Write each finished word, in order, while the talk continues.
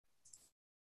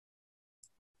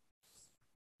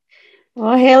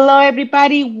Well, hello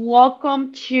everybody.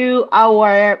 Welcome to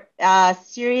our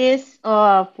series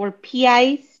for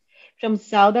PIs from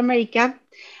South America.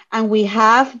 And we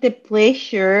have the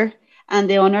pleasure and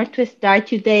the honor to start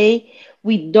today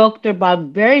with Dr.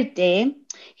 Valverde.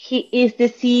 He is the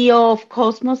CEO of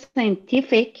Cosmos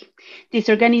Scientific. This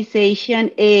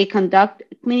organization conduct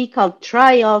clinical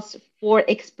trials for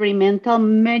experimental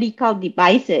medical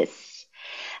devices.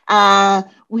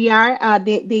 We are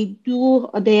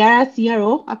they are a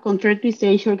CRO, a contract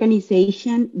research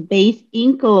organization based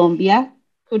in Colombia.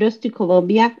 Kudos to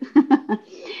Colombia.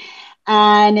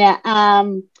 and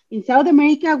in South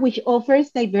America, which offers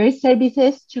diverse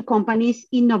services to companies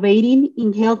innovating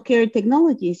in healthcare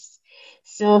technologies.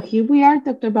 So here we are,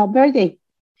 Dr. Valverde.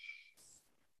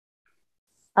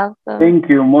 Awesome. Thank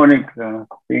you, Monica.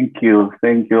 Thank you.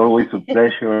 Thank you. Always a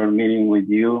pleasure meeting with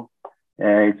you.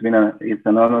 It's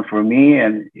an honor for me,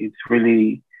 and it's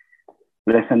really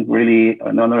pleasant, really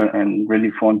an honor, and really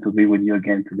fun to be with you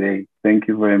again today. Thank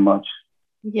you very much.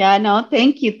 Yeah, no,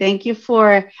 thank you. Thank you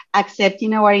for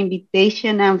accepting our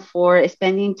invitation and for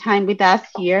spending time with us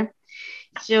here.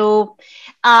 So,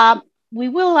 we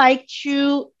would like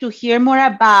to hear more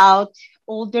about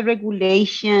all the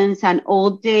regulations and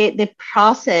all the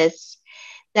process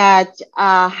that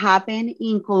happen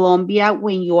in Colombia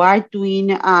when you are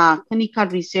doing clinical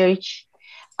research.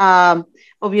 Um,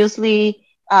 Obviously,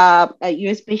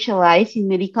 you specialize in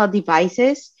medical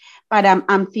devices, but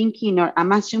I'm thinking or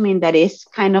I'm assuming that it's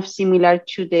kind of similar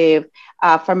to the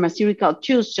pharmaceutical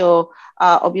too. So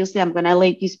obviously, I'm gonna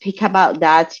let you speak about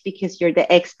that because you're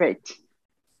the expert.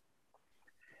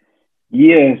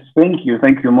 Yes, thank you,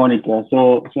 Monica.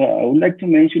 So I would like to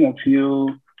mention a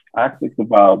few aspects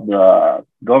about the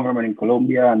government in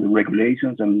Colombia and the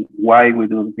regulations and why we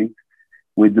do the things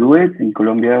we do it. In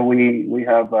Colombia, we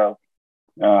have a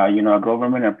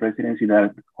government, a presidency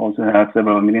that also has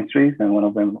several ministries, and one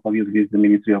of them obviously is the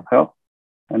Ministry of Health.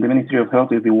 And the Ministry of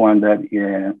Health is the one that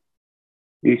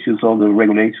issues all the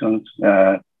regulations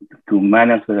to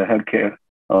manage the healthcare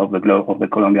of the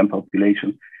Colombian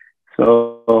population.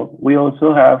 So we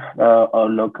also have a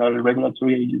local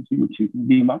regulatory agency, which is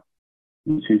INVIMA,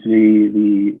 which is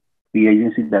the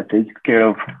agency that takes care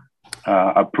of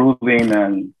approving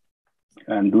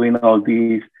and doing all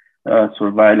these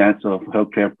surveillance of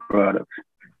healthcare products.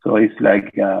 So it's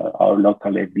like our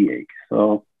local FDA.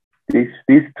 So these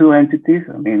two entities,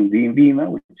 I mean, the INVIMA,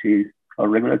 which is our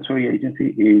regulatory agency,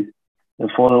 is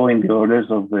following the orders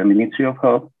of the Ministry of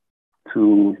Health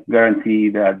to guarantee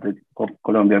that the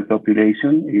Colombian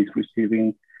population is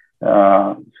receiving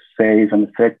uh, safe and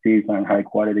effective and high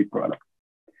quality products.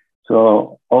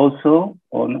 So also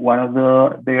on one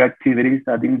of their activities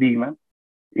at INVIMA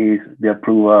is the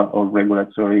approval of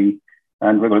regulatory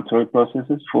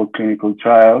processes for clinical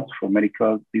trials, for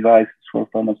medical devices, for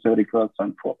pharmaceuticals,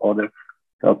 and for other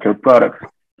healthcare products.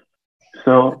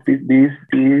 So this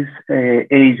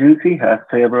agency has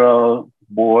several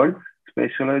boards,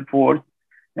 specialized boards,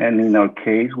 and in our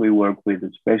case, we work with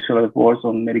the specialized boards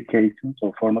on medications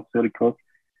or pharmaceuticals,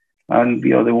 and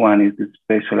the other one is the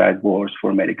specialized boards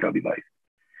for medical devices.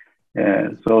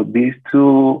 So these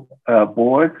two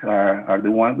boards are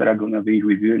the ones that are going to be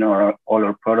reviewing all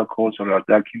our protocols, all our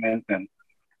documents, and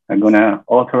are going to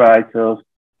authorize us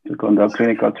to conduct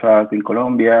clinical trials in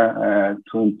Colombia,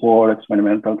 to import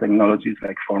experimental technologies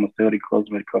like pharmaceuticals,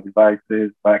 medical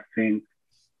devices, vaccines,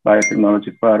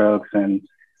 biotechnology products, and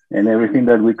everything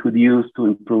that we could use to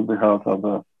improve the health of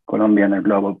the Colombian and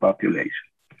global population.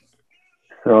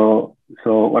 So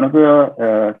one of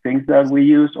the things that we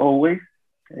use always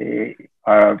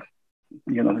are,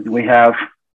 we have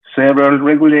several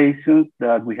regulations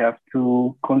that we have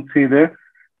to consider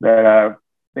that are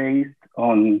based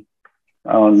on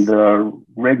the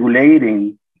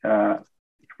regulating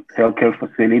healthcare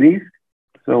facilities.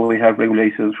 So we have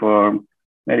regulations for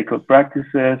medical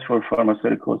practices, for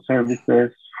pharmaceutical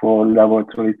services, for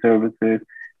laboratory services,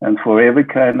 and for every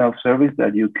kind of service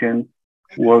that you can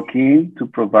work in to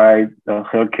provide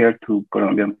healthcare to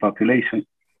Colombian population.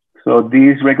 So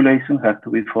these regulations have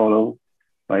to be followed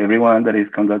by everyone that is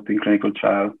conducting clinical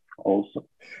trials also.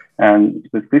 And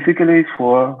specifically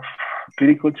for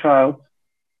clinical trials,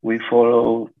 we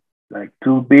follow like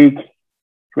two big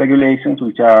regulations,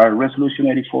 which are Resolution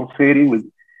 8430, which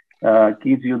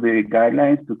gives you the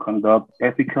guidelines to conduct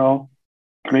ethical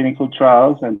clinical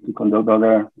trials and to conduct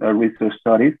other research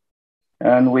studies.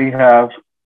 And we have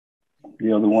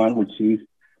the other one, which is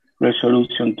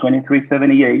Resolution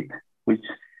 2378, which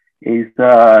is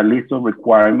a list of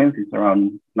requirements. It's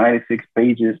around 96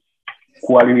 pages,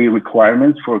 quality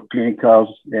requirements for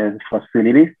clinical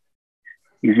facilities.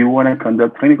 if you want to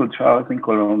conduct clinical trials in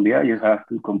Colombia, you have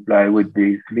to comply with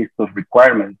this list of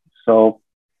requirements. So,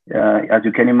 as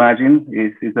you can imagine,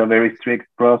 it's a very strict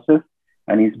process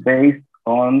and it's based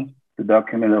on the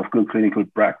document of good clinical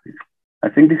practice. I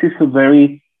think this is a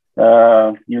very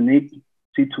unique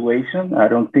situation. I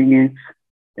don't think it's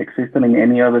existent in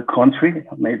any other country.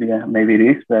 Maybe it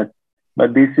is,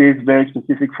 but this is very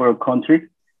specific for a country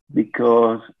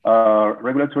because our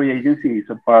regulatory agency is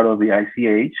a part of the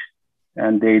ICH,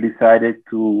 and they decided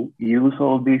to use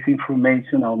all this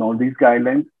information on all these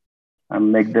guidelines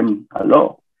and make them a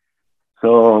law.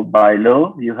 So by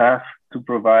law, you have to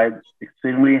provide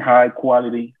extremely high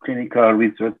quality clinical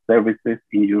research services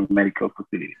in your medical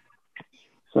facility.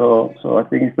 So I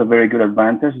think it's a very good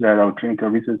advantage that our clinical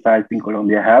research sites in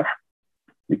Colombia have,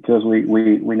 because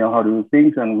we know how to do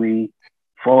things and we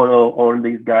follow all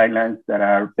these guidelines that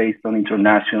are based on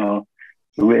international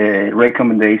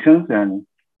recommendations. And,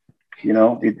 you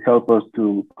know, it helps us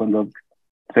to conduct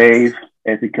safe,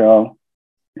 ethical,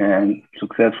 and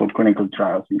successful clinical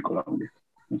trials in Colombia.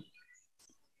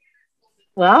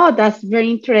 Wow, that's very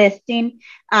interesting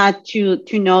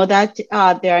to know that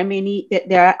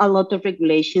there are a lot of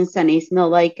regulations, and it's not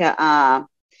like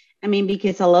I mean,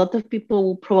 because a lot of people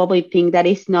will probably think that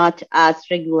it's not as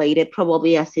regulated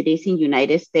probably as it is in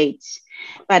United States.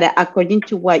 But according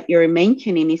to what you're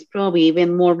mentioning, it's probably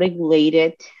even more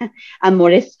regulated and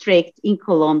more strict in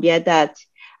Colombia that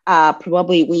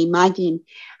probably we imagine.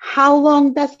 How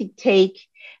long does it take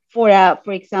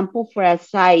for example, for a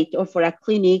site or for a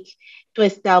clinic to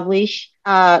establish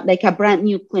like a brand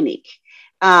new clinic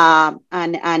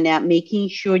and making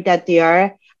sure that they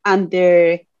are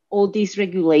under all these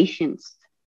regulations?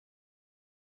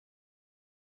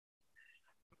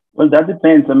 Well, that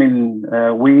depends. I mean,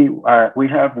 we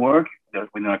have worked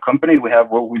in our company. We have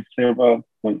worked with a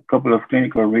couple of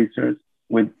clinical research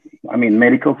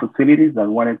medical facilities that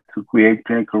wanted to create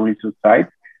clinical research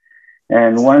sites.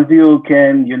 And once you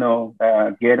can,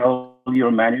 get all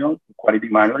your manuals, quality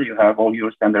manual, you have all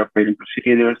your standard operating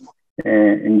procedures,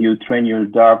 and you train your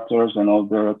doctors and all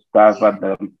the staff at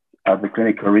the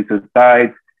clinical research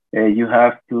site. You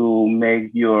have to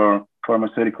make your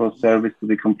pharmaceutical service to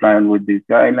be compliant with this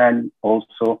guideline,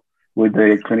 also with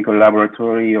the clinical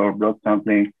laboratory or blood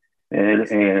sampling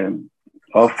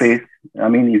office. I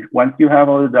mean, once you have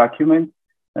all the documents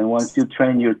and once you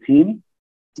train your team,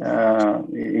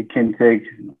 it can take,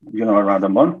 around a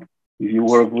month if you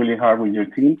work really hard with your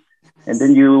team. And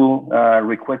then you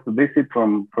request a visit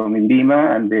from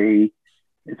INVIMA, and they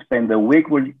spend a week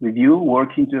with you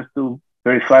working just to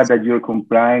verify that you're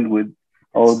compliant with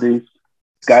all these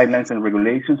guidelines and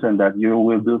regulations and that you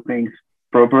will do things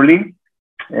properly.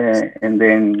 And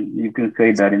then you can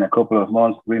say that in a couple of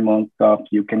months, 3 months up,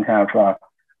 you can have a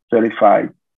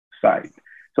certified site.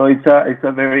 So it's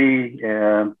a very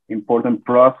important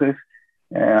process.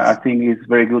 I think it's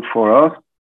very good for us.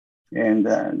 And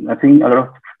I think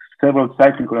several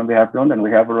sites in Colombia have done, and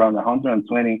we have around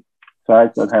 120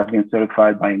 sites that have been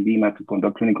certified by INVIMA to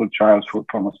conduct clinical trials for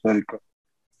pharmaceuticals.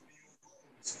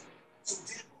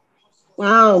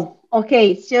 Wow.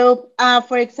 Okay. So,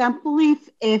 for example,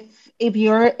 if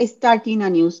you're starting a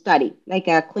new study, like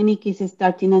a clinic is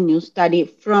starting a new study,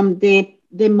 from the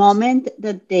moment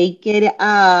that they get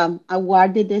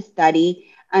awarded the study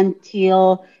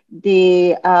until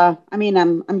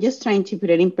I'm just trying to put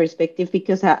it in perspective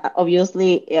because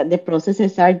obviously the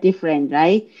processes are different,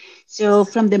 right? So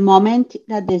from the moment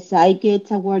that the site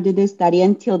gets awarded the study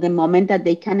until the moment that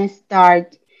they can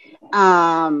start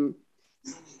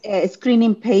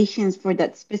screening patients for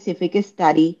that specific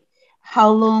study, how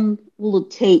long will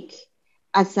it take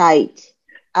a site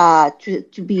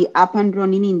to be up and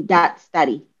running in that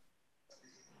study?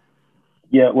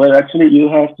 Yeah, well, actually, you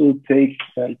have to take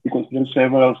to consider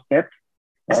several steps,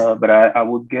 but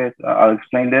I'll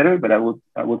explain later. But I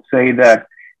would say that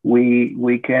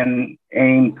we can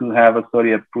aim to have a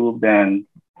study approved and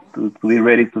to be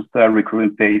ready to start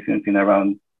recruiting patients in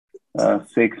around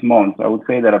 6 months. I would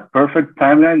say that a perfect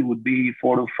timeline would be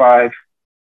 4 to 5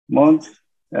 months,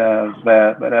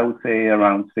 but I would say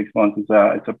around 6 months is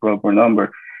a proper number.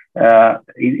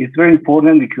 It's very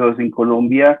important because in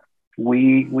Colombia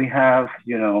we have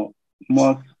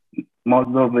most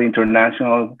of the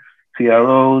international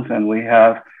CROs, and we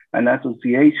have an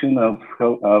association of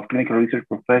clinical research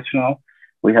professionals.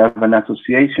 We have an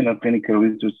association of clinical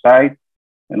research sites,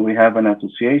 and we have an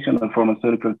association of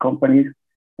pharmaceutical companies.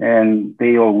 And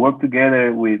they all work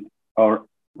together with our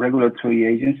regulatory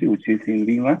agency, which is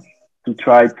INVIMA, to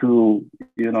try to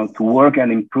work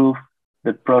and improve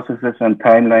the processes and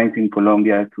timelines in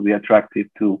Colombia to be attractive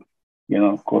to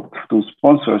to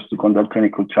sponsors to conduct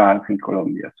clinical trials in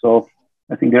Colombia. So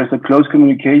I think there's a close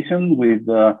communication with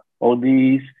all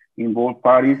these involved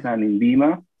parties and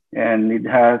INVIMA, and it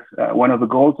has one of the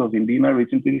goals of INVIMA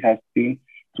recently has been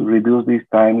to reduce this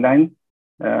timeline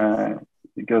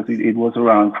because it was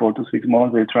around 4 to 6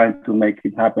 months. They're trying to make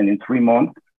it happen in 3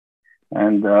 months,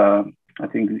 and I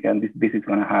think again, this is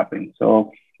going to happen.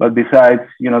 So, but besides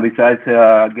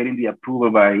getting the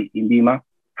approval by INVIMA,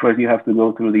 first you have to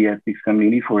go through the ethics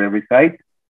committee for every site,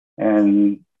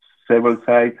 and several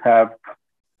sites have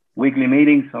weekly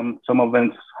meetings. Some of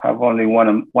them have only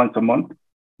once a month,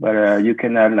 but you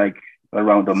can add like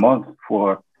around a month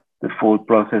for the full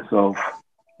process of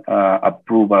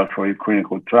approval for your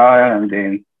clinical trial, and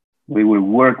then we will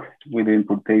work with the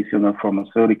importation of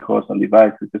pharmaceuticals and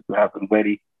devices just to have them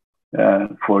ready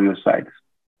for your sites.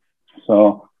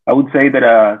 So I would say that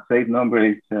a safe number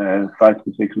is 5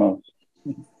 to 6 months.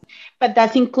 But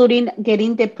that's including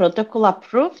getting the protocol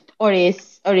approved, or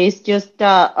is just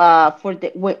for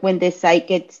when the site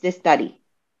gets the study?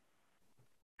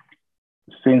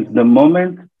 Since the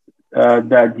moment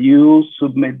that you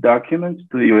submit documents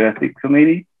to your ethics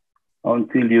committee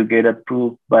until you get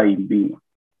approved by INVIMA.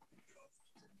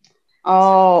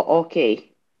 Oh,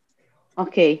 okay.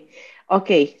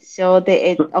 So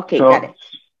got it.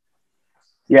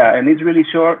 Yeah, and it's really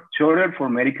shorter for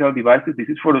medical devices. This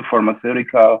is for the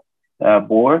pharmaceutical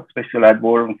board, specialized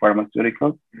board on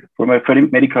pharmaceuticals. For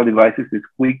medical devices, it's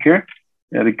quicker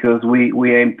because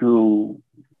we aim to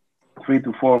 3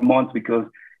 to 4 months because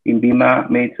INVIMA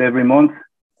meets every month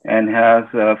and has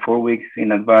 4 weeks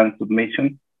in advance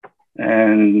submission.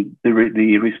 And the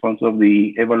response of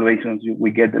the evaluations,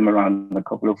 we get them around a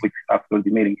couple of weeks after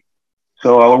the meeting.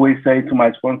 So I always say to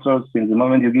my sponsors, since the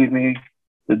moment you give me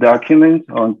the documents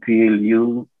until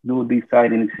you do the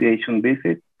site initiation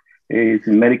visit, is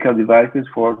in medical devices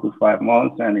 4 to 5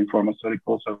 months, and in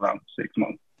pharmaceuticals around 6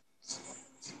 months.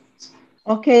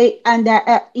 Okay, and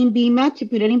INVIMA, to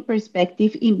put it in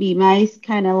perspective, INVIMA is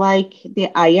kind of like the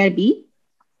IRB.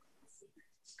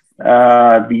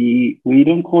 We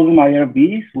don't call them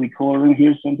IRBs. We call them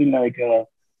here something like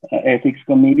ethics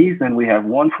committees, and we have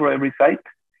one for every site.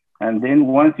 And then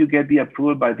once you get the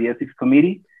approval by the ethics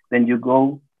committee, then you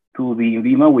go to the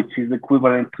INVIMA, which is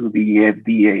equivalent to the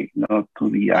FDA, not to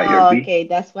the IRB. Okay,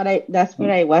 that's what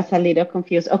I was a little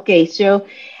confused. Okay, so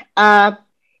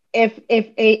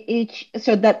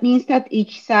so that means that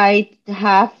each site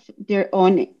have their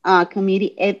own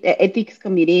committee, ethics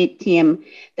committee team.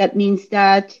 That means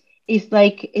that it's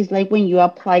like when you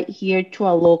apply here to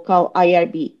a local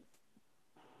IRB.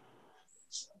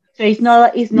 So it's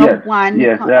not one.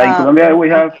 Yes, in Colombia we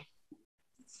have.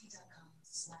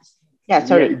 Yeah,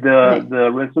 sorry. The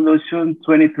resolution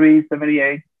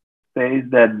 2378 says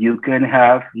that you can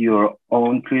have your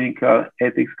own clinical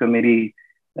ethics committee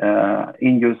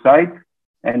in your site,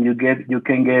 and you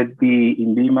can get the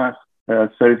INVIMA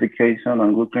certification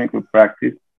on good clinical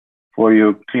practice for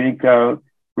your clinical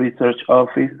research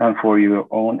office and for your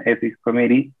own ethics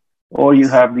committee, or you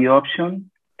have the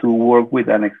option to work with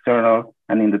an external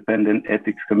and independent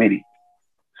ethics committee.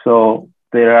 So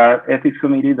there are ethics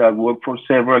committees that work for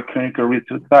several clinical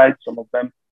research sites. Some of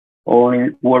them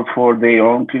only work for their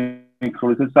own clinical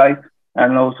research sites.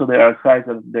 And also there are sites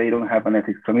that they don't have an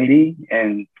ethics committee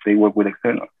and they work with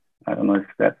external. I don't know if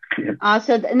that's clear.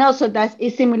 So that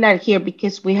is similar here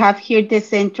because we have here the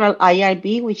central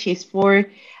IRB, which is for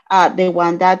the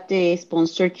one that the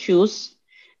sponsor choose,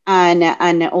 and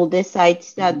all the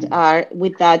sites that are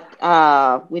with that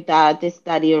the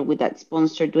study or with that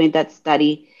sponsor doing that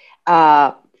study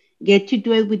get to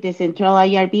do it with the central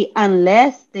IRB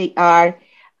unless they are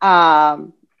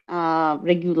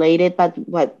regulated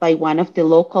by one of the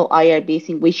local IRBs,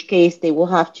 in which case they will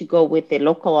have to go with the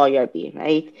local IRB,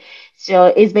 right? So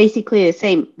it's basically the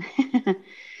same.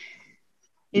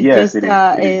 It's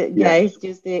it's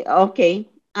just okay.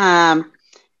 And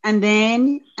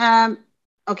then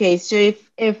okay, so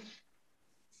if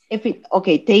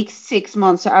it takes 6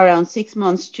 months, around 6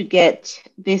 months to get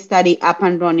this study up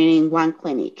and running in one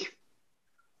clinic,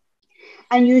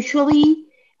 and usually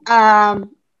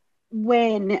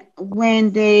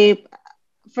when they,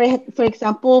 for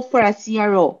example, for a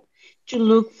CRO to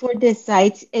look for the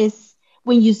sites is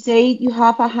when you say you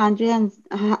have 100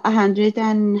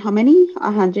 and how many?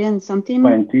 100 and something?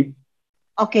 20.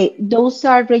 Okay, those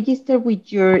are registered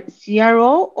with your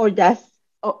CRO, or that's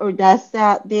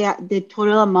the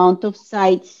total amount of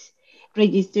sites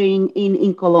registering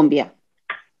in Colombia?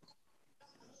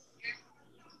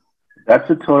 That's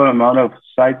the total amount of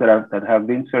sites that have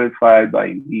been certified by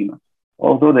INVIMA.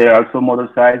 Although there are some other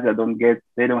sites that don't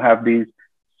have this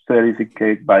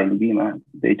certificate by INVIMA.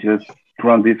 They just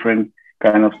run different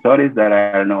kind of studies that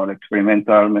are not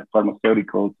experimental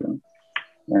pharmaceuticals,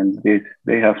 and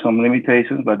they have some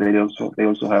limitations, but they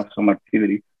also have some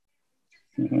activity.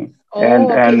 Mm-hmm. And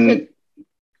Oh, okay.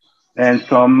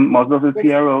 So and and most of the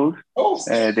CROs,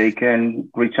 they can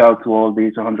reach out to all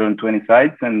these 120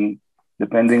 sites, and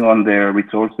depending on their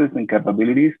resources and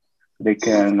capabilities, they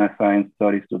can assign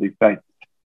studies to these sites.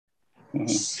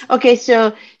 Mm-hmm. okay,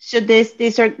 so this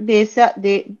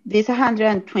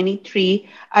 123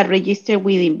 are registered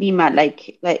with INVIMA,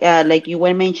 like you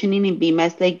were mentioning. INVIMA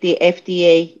is like the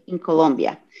FDA in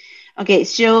Colombia. Okay,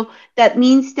 so that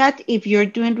means that if you're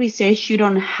doing research, you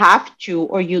don't have to,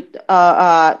 or you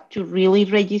to really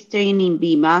register in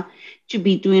INVIMA to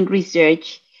be doing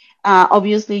research.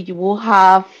 Obviously, you will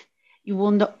have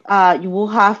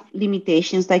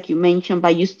limitations like you mentioned,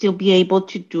 but you still be able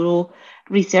to do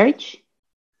research.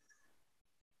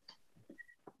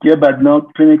 Yeah, but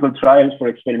not clinical trials for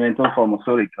experimental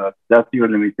pharmaceuticals. That's your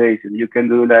limitation. You can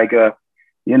do like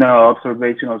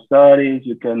observational studies.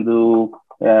 You can do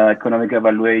economic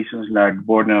evaluations like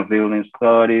burden of illness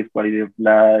studies, quality of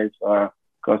life,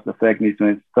 cost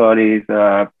effectiveness studies,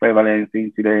 prevalence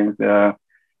incidence,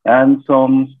 and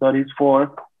some studies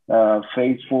for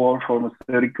phase 4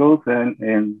 pharmaceuticals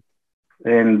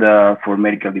and for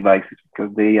medical devices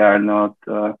because they are not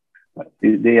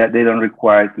they don't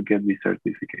require to get this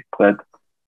certificate. But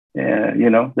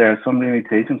there are some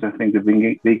limitations. I think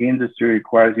the big industry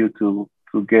requires you to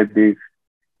get the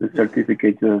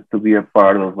certificate to be a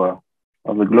part of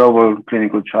the global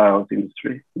clinical trials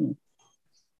industry.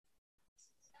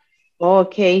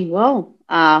 Okay, well,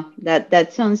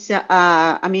 that sounds.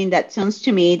 I mean, that sounds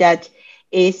to me that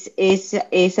is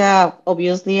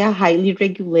obviously a highly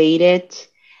regulated.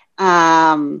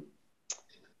 Um,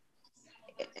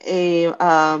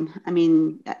 I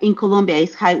mean, in Colombia,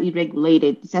 it's highly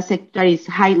regulated. It's a sector that is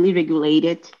highly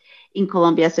regulated in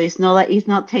Colombia, so it's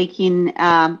not taking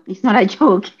it's not a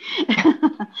joke.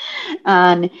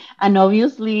 And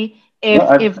obviously,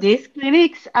 No, if these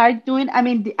clinics are doing, I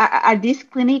mean, are these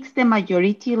clinics the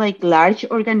majority like large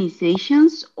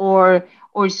organizations, or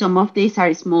some of these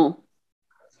are small?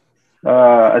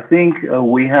 I think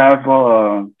we have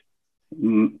m-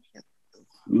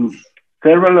 m-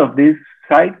 several of these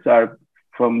sites are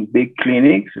from big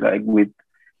clinics, like with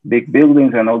big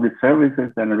buildings and all the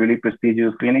services and really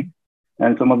prestigious clinics.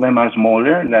 And some of them are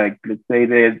smaller, like let's say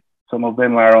that some of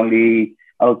them are only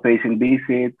outpatient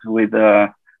visits with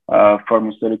a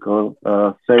pharmaceutical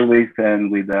service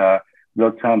and with a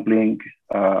blood sampling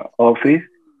office.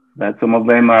 That some of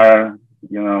them are,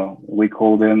 we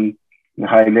call them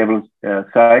high level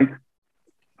sites,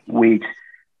 which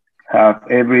have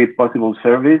every possible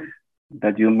service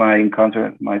that you might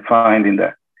find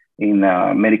in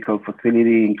a medical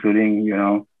facility, including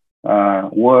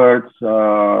wards,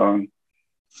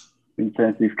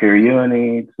 intensive care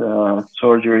units,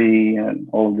 surgery, and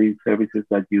all these services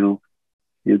that you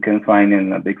can find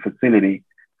in a big facility.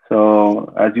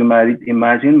 So as you might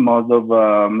imagine, most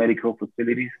of medical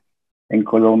facilities in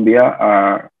Colombia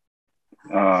are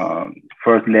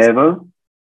first level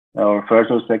or first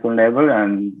or second level,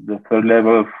 and the third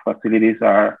level of facilities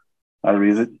are a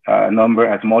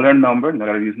smaller number, not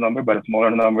a reduced number, but a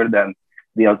smaller number than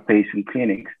the outpatient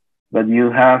clinics. But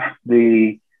you have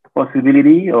the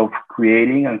possibility of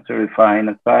creating and certifying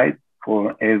a site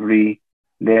for every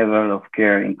level of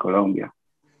care in Colombia.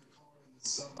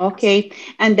 Okay.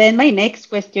 And then my next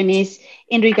question is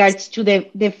in regards to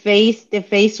the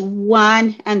phase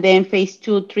 1 and then phase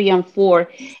 2, 3, and 4.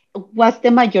 What's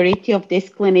the majority of these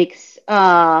clinics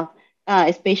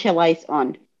specialize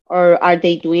on? Or are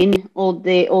they doing all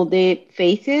the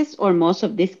phases, or most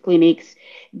of these clinics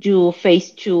do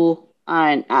phase 2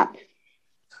 and up?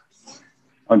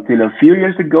 Until a few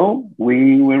years ago,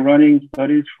 we were running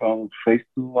studies from phase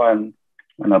 2 and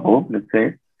above, let's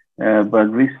say.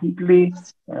 But recently,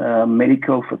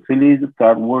 medical facilities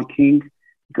start working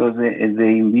because the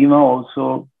INVIMA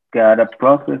also got a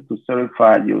process to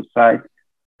certify your site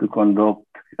to conduct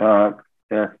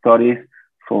studies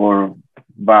for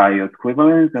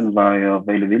bioequivalence and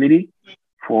bioavailability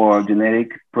for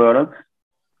generic products.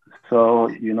 So,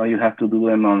 you have to do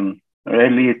them on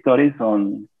early studies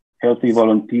on healthy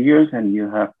volunteers, and you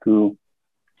have to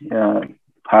uh,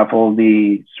 have all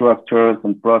the structures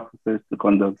and processes to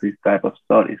conduct these type of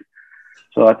studies.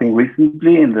 So I think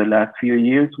recently, in the last few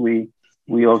years,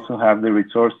 we also have the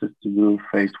resources to do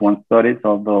phase 1 studies,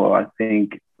 although I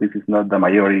think this is not the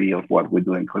majority of what we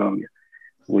do in Colombia.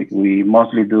 We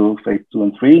mostly do phase 2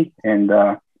 and 3, and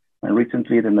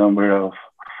recently the number of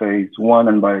phase 1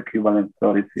 and bioequivalent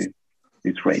studies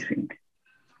is rising.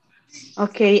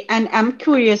 Okay, and I'm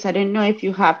curious. I don't know if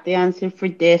you have the answer for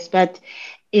this, but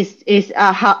is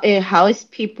how is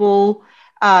people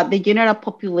the general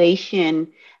population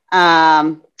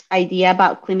idea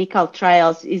about clinical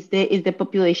trials? Is the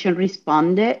population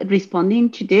responding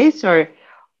to this, or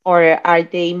are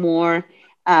they more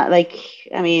like,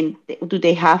 I mean, do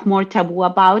they have more taboo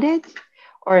about it,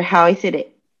 or how is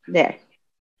it there?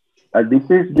 This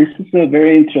is a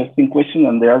very interesting question,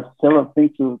 and there are several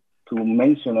things to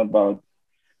mention about.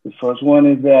 The first one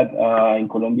is that in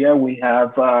Colombia we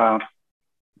have uh,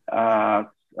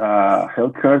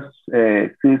 healthcare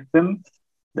system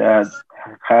that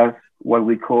has what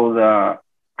we call the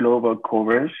global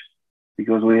coverage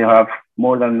because we have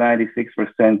more than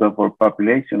 96% of our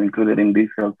population included in this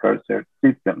healthcare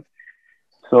system.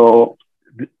 So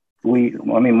I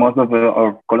mean, most of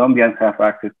our Colombians have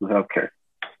access to healthcare.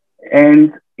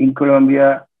 And in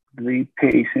Colombia, the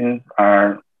patients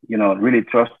are, really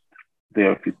trust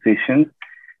their physicians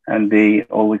and they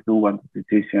always do what the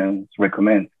physicians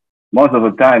recommend. Most of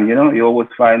the time, you always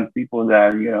find people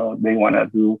that, they want to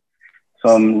do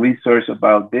some research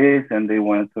about this and they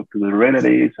want to talk to their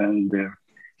relatives and their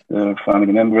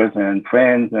family members and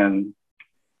friends and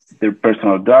their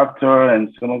personal doctor.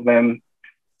 And some of them,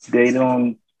 they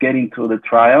don't get into the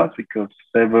trials because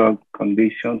several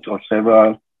conditions or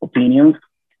several opinions.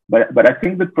 But I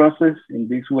think the process in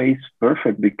this way is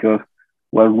perfect because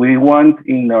what we want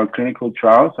in our clinical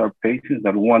trials are patients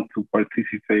that want to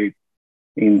participate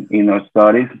in our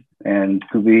studies and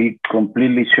to be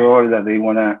completely sure that they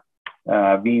want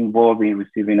to be involved in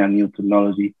receiving a new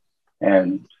technology.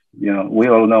 And, we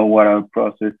all know what our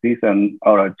process is and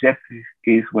our objective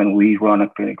is when we run a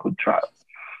clinical trial.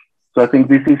 So I think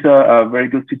this is a very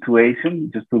good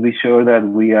situation just to be sure that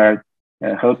we are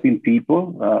helping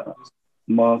people.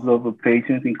 Most of the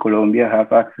patients in Colombia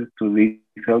have access to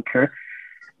this healthcare,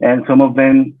 and some of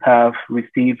them have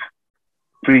received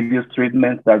previous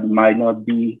treatments that might not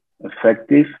be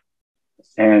effective,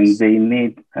 and they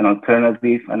need an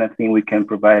alternative. And I think we can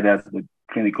provide that with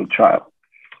clinical trials.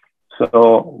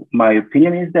 So my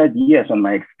opinion is that yes, on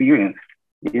my experience,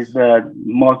 is that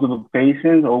most of the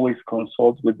patients always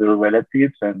consult with their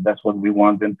relatives, and that's what we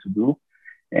want them to do.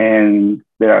 And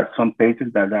there are some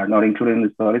patients that are not included in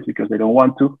the studies because they don't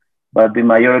want to, but the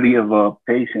majority of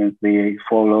patients, they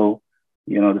follow,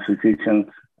 the physician's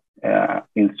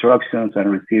instructions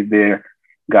and receive their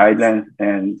guidelines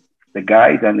and the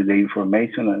guide and the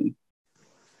information.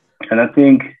 And I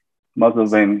think most of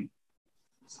them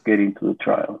get into the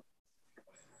trial.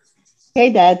 Okay,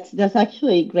 that's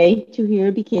actually great to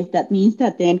hear because that means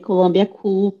that then Colombia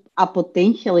could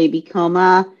potentially become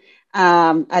a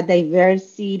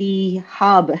diversity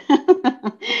hub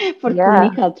for Yeah.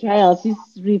 clinical trials.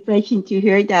 It's refreshing to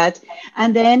hear that.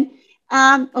 And then,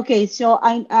 okay, so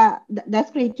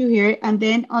that's great to hear. And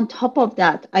then on top of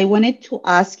that, I wanted to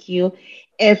ask you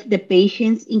if the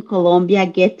patients in Colombia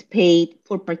get paid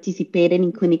for participating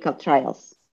in clinical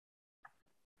trials.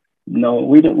 No,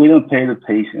 we don't pay the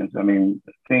patients. I mean,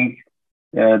 I think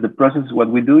the process, what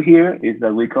we do here is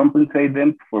that we compensate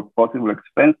them for possible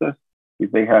expenses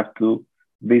if they have to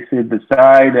visit the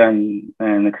site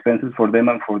and expenses for them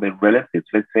and for their relatives,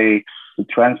 let's say the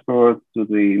transport to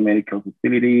the medical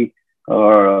facility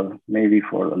or maybe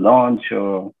for a lunch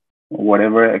or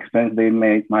whatever expense they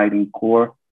might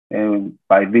incur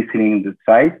by visiting the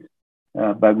site.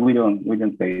 But we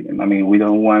don't pay them. I mean, we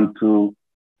don't want to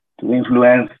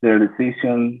influence their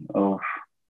decision of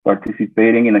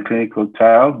participating in a clinical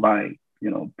trial by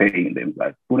paying them,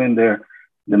 like putting the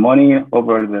money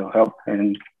over the help.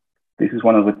 And this is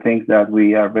one of the things that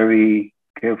we are very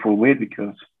careful with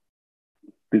because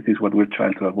this is what we're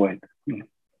trying to avoid.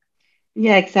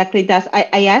 Yeah, exactly.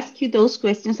 I asked you those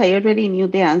questions. I already knew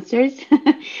the answers,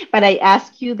 but I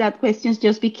ask you that questions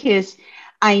just because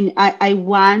I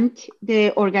want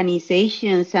the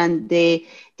organizations and the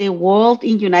world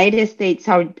in United States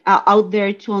are out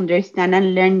there to understand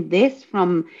and learn this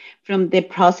from the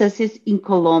processes in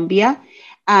Colombia,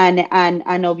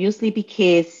 and obviously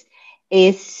because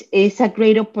it's a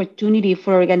great opportunity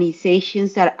for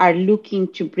organizations that are looking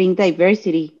to bring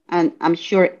diversity. And I'm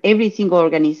sure every single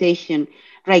organization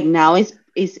right now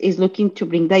is looking to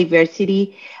bring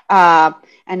diversity,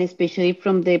 and especially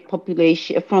from the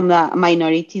population, from the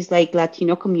minorities like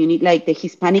Latino community, like the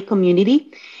Hispanic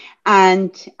community.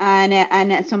 And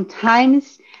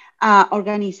sometimes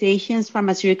organizations,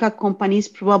 pharmaceutical companies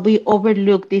probably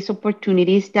overlook these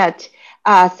opportunities that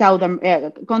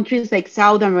countries like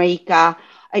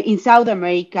in South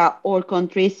America or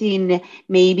countries in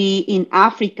maybe in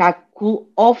Africa could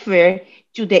offer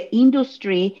to the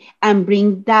industry and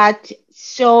bring that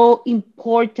so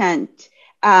important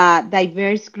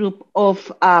diverse group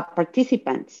of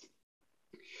participants.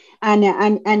 And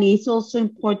it's also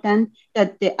important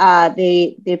that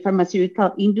the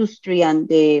pharmaceutical industry and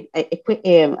the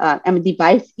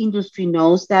device industry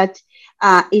knows that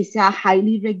it's a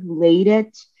highly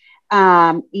regulated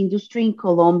industry in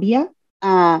Colombia.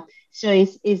 So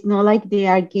it's not like they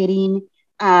are getting,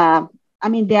 they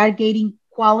are getting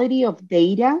quality of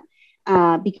data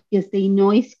because they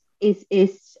know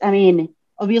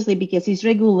obviously because it's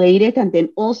regulated, and then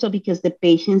also because the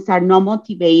patients are not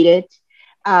motivated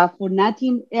for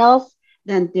nothing else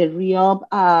than the real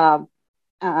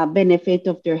benefit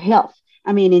of their health.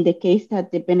 I mean, in the case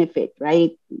that they benefit,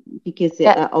 right? Because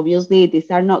Yeah, obviously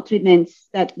these are not treatments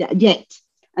that yet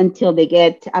until they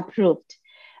get approved.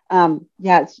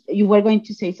 Yes, you were going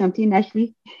to say something,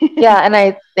 Ashley? yeah, and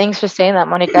I thanks for saying that,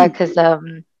 Monica, because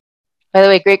by the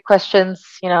way, great questions.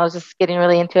 I was just getting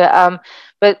really into it.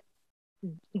 But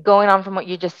going on from what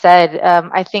you just said,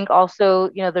 I think also,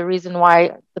 the reason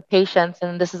why the patients,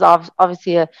 and this is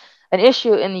obviously an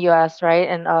issue in the U.S., right?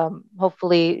 And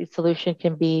hopefully, a solution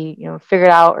can be, figured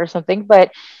out or something.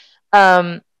 But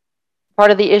um,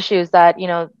 part of the issue is that,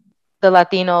 the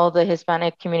Latino, the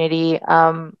Hispanic community,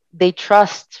 they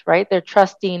trust, right? They're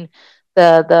trusting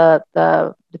the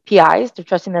PIs. They're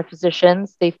trusting their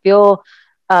physicians. They feel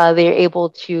they're able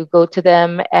to go to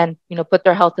them and put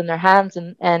their health in their hands,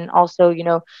 and also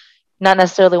not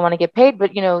necessarily want to get paid,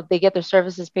 but they get their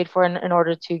services paid for in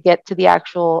order to get to the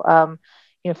actual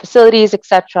facilities,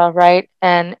 etc. Right?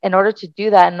 And in order to do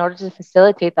that, in order to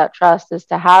facilitate that trust, is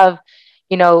to have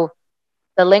you know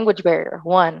the language barrier,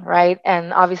 one, right?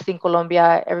 And obviously in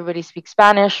Colombia, everybody speaks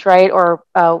Spanish, right? Or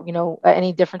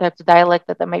any different types of dialect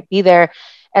that might be there.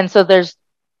 And so there's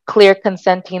clear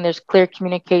consenting, there's clear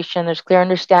communication, there's clear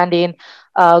understanding,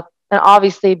 and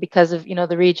obviously because of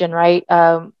the region, right?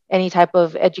 Any type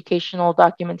of educational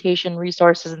documentation,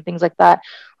 resources, and things like that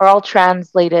are all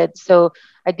translated. So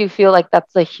I do feel like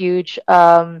that's a huge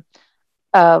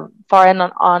far in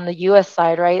on the U.S.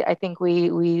 side, right? I think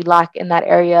we lack in that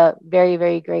area very,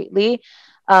 very greatly.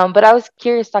 But I was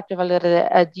curious, Dr.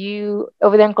 Valverde, do you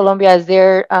over there in Colombia, is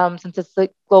there, since it's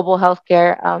like global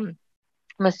healthcare, I'm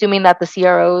assuming that the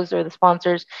CROs or the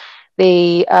sponsors,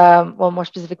 they, well, more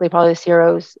specifically, probably the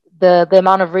CROs, the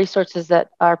amount of resources that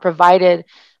are provided,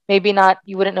 maybe not,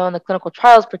 you wouldn't know in the clinical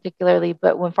trials particularly,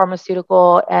 but when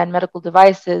pharmaceutical and medical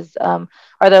devices, are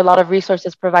there a lot of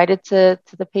resources provided to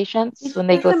the patients Did you when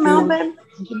they press go the mouse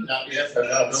through?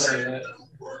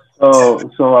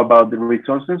 button? So about the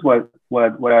resources, what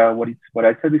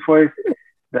I said before is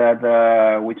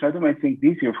that we try to make things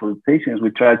easier for the patients.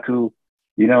 We try to,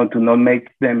 to not make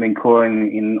them incur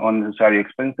in unnecessary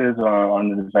expenses or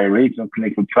unnecessary rates on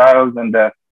clinical trials, and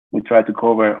we try to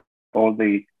cover all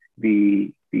the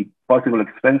possible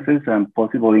expenses and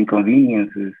possible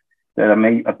inconveniences that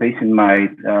a patient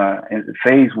might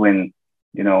face when,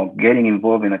 getting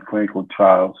involved in a clinical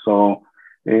trial. So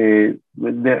there's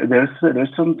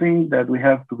something that we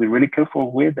have to be really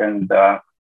careful with, and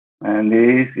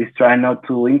is try not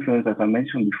to influence, as I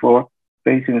mentioned before,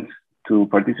 patients to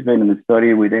participate in the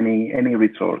study with any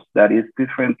resource that is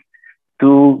different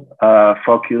to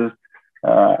focused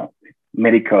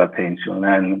medical attention,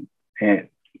 and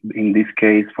in this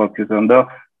case, focus on the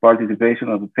participation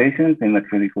of the patients in the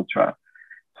clinical trial.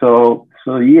 So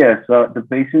yes, the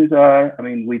patients are. I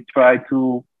mean, we try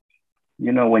to,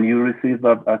 when you receive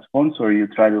a sponsor, you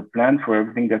try to plan for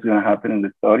everything that's going to happen in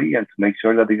the study and to make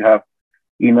sure that you have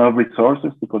enough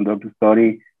resources to conduct the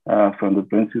study from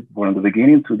the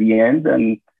beginning to the end.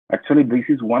 And actually, this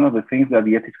is one of the things that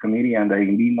the ethics committee and the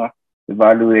INVIMA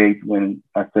evaluate when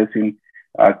assessing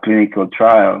a clinical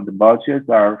trial. The budgets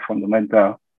are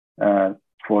fundamental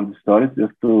for the studies,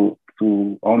 just to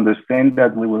understand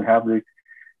that we will have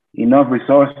enough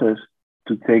resources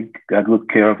to take a good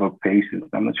care of our patients.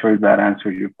 I'm not sure if that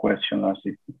answers your question,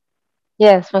 Lassie.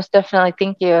 Yes, most definitely.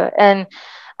 Thank you. And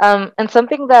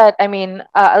something that, I mean,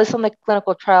 at least on the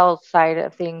clinical trial side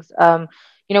of things,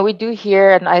 we do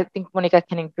hear, and I think Monica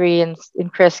can agree, and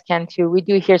Chris can too. We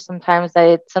do hear sometimes that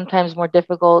it's sometimes more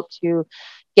difficult to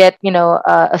get,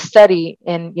 a study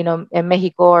in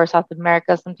Mexico or South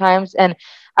America sometimes. And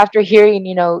after hearing,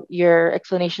 your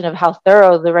explanation of how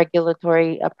thorough the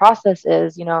regulatory process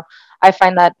is, I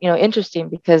find that, interesting,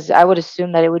 because I would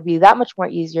assume that it would be that much more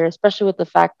easier, especially with the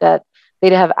fact that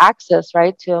they'd have access,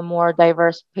 right, to a more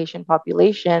diverse patient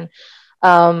population.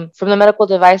 From the medical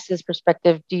devices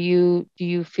perspective, do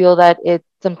you feel that it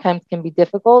sometimes can be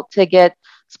difficult to get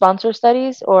sponsor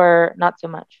studies, or not so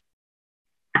much?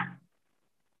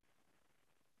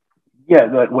 Yeah,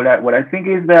 but what I think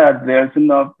is that there's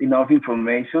enough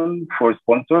information for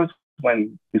sponsors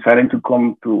when deciding to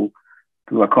come to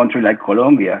a country like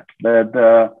Colombia. But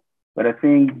I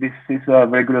think this is a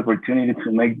very good opportunity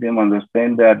to make them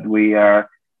understand that we are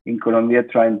in Colombia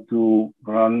trying to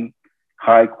run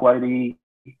high quality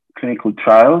clinical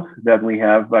trials, that we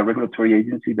have a regulatory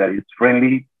agency that is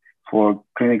friendly for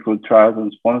clinical trials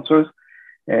and sponsors.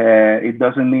 It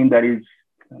doesn't mean that it's,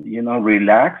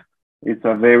 relaxed. It's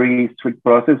a very strict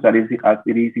process that is as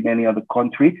it is in any other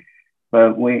country.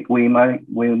 But we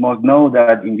must know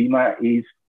that INVIMA is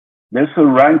there's a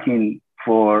ranking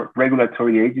for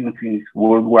regulatory agencies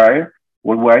worldwide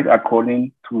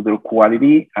according to their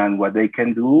quality and what they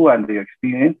can do and their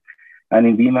experience. And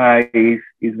INVIMA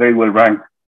is very well ranked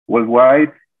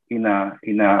worldwide in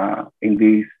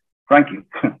this ranking.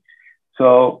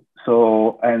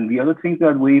 And the other thing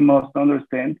that we must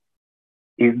understand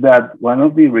is that one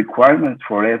of the requirements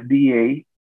for FDA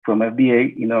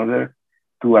in order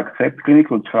to accept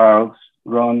clinical trials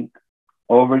run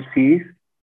overseas,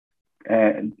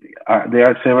 there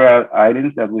are several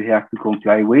items that we have to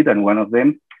comply with, and one of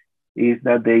them is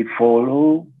that they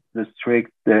follow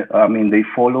they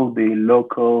follow the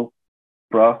local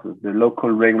process, the local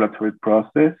regulatory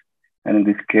process, and in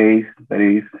this case, that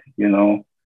is,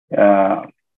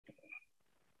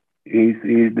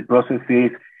 is the process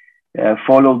is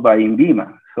followed by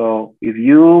INVIMA. So if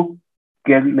you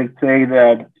get, let's say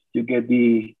that you get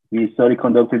the study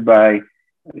conducted by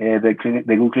the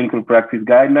good clinical practice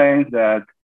guidelines, that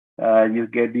you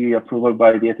get the approval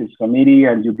by the ethics committee,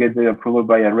 and you get the approval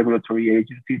by a regulatory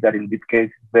agency that in this case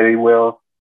is very well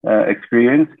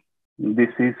experienced.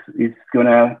 This is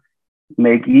gonna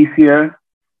make easier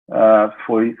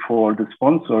for the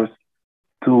sponsors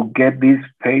to get these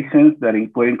patients that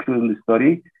were included in the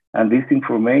study and this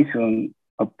information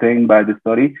obtained by the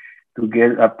study to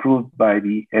get approved by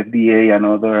the FDA and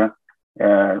other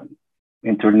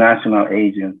international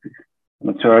agencies. I'm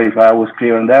not sure if I was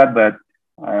clear on that, but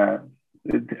I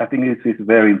think this is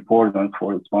very important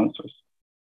for the sponsors.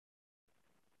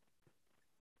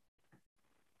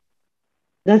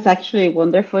 That's actually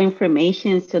wonderful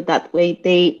information. So that way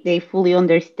they fully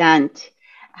understand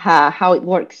how it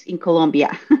works in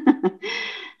Colombia.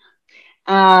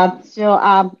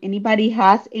 Anybody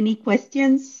has any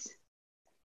questions?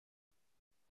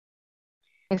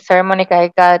 Sorry, Monica,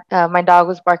 I got my dog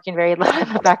was barking very loud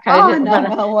in the background. Oh,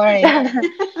 no, don't worry.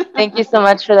 Thank you so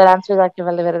much for that answer, Dr.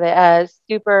 Valverde.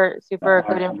 Super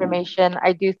good information.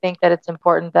 I do think that it's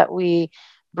important that we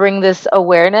bring this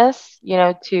awareness,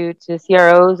 to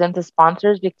CROs and to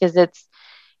sponsors, because it's,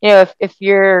 if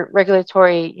your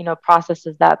regulatory, process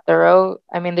is that thorough,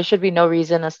 I mean, there should be no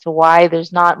reason as to why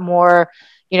there's not more,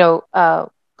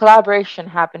 collaboration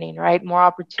happening, right? More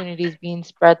opportunities being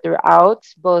spread throughout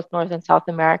both North and South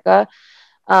America.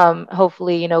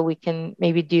 Hopefully, we can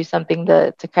maybe do something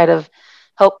to kind of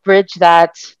help bridge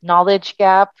that knowledge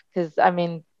gap. Because I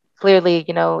mean, clearly,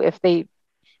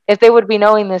 if they would be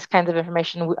knowing this kind of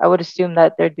information, I would assume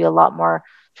that there'd be a lot more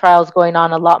trials going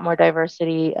on, a lot more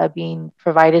diversity being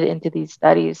provided into these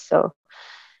studies. So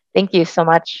thank you so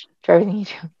much for everything you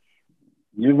do.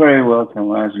 You're very welcome,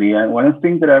 Ashley. And one of the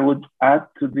things that I would add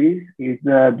to this is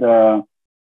that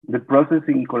the process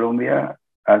in Colombia,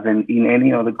 as in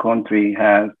any other country,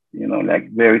 has, like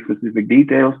very specific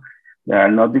details that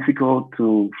are not difficult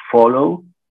to follow,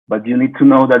 but you need to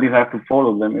know that you have to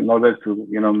follow them in order to,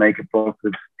 make a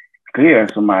process clear.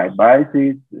 So my advice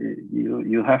is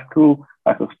you have to,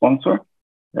 as a sponsor,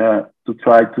 to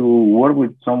try to work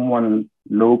with someone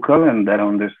local and that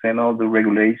understand all the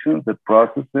regulations, the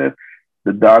processes,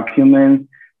 the documents,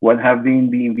 what have been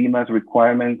the INVIMA's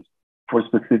requirements for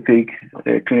specific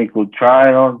clinical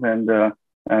trials, and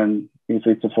if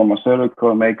it's a pharmaceutical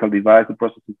or medical device, the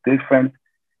process is different.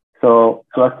 So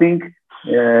I think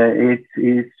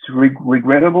it's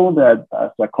regrettable that as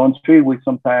a country we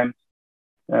sometimes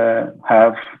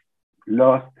have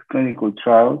lost clinical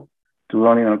trials to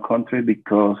run in our country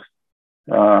because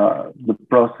the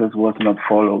process was not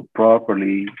followed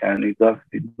properly, and it's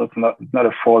not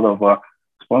a fault of a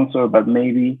sponsor, but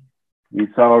maybe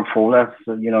it's our fault as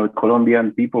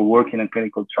Colombian people working in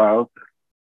clinical trials.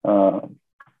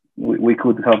 We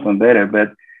could help them better,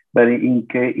 but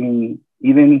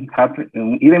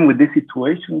even with these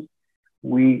situations,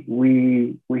 we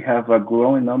have a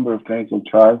growing number of clinical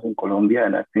trials in Colombia,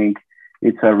 and I think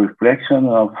it's a reflection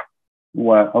of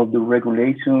the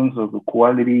regulations, of the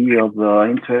quality, of the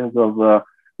interest of the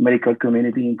medical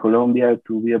community in Colombia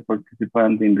to be a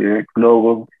participant in the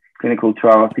global clinical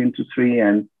trials industry.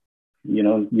 And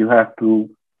you have to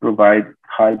provide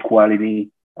high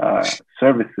quality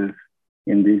services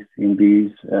in this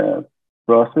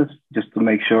process, just to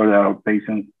make sure that our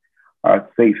patients are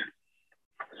safe.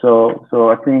 So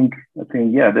I think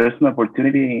yeah, there's an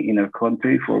opportunity in our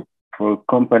country for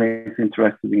companies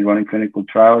interested in running clinical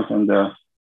trials, and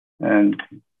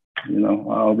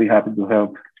I'll be happy to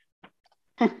help.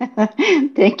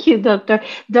 Thank you, Doctor.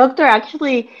 Doctor,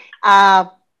 actually, could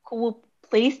you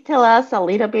please tell us a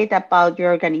little bit about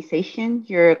your organization,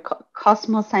 your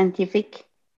Cosmos Scientific?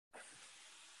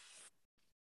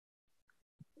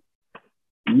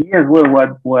 Yes,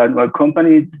 well, what our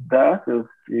company does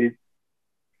is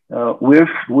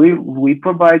we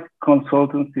provide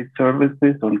consultancy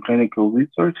services on clinical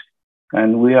research,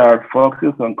 and we are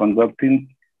focused on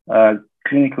conducting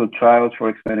clinical trials for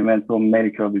experimental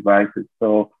medical devices.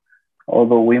 So,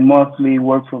 although we mostly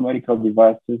work for medical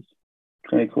devices,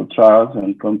 clinical trials,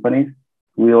 and companies,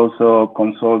 we also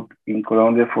consult in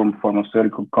Colombia from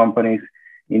pharmaceutical companies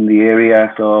in the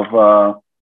areas of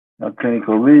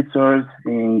clinical research,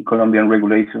 in Colombian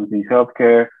regulations in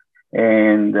healthcare,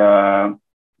 and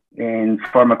in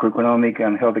pharmacoeconomic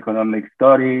and health economic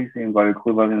studies, in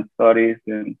bioequivalent studies,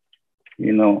 and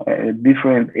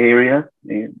different areas,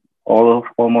 almost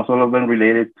all of them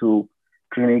related to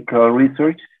clinical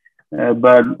research.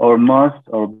 But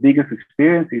our biggest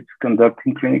experience is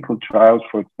conducting clinical trials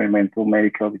for experimental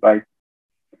medical devices.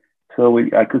 So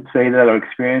I could say that our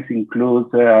experience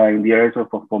includes in the areas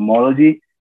of ophthalmology.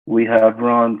 We have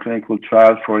run clinical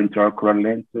trials for intraocular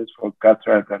lenses for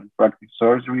cataract and refractive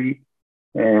surgery.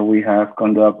 We have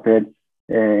conducted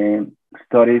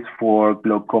studies for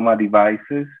glaucoma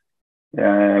devices.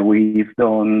 We've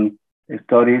done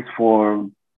studies for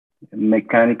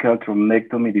mechanical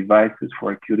thrombectomy devices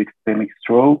for acute ischemic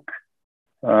stroke,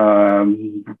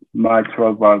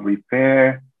 mitral valve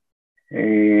repair,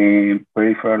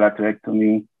 peripheral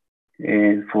atherectomy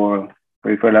for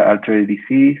peripheral artery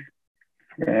disease,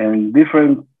 and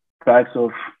different types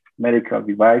of medical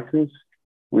devices,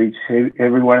 which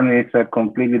everyone is a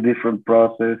completely different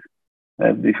process,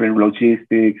 different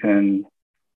logistics, and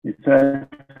it's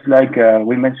like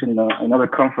we mentioned in another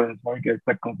conference, it's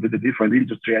a completely different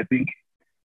industry, I think,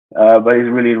 but it's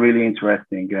really, really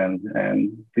interesting.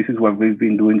 And this is what we've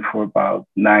been doing for about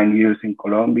 9 years in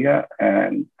Colombia,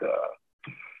 and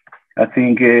I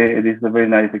think it is a very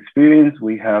nice experience.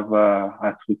 We have,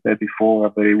 as we said before,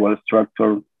 a very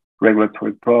well-structured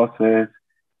regulatory process.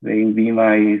 The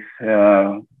INVIMA is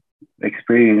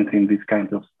experienced in these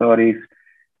kinds of studies.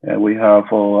 We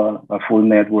have a full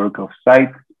network of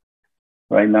sites.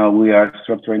 Right now, we are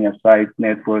structuring a site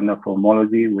network in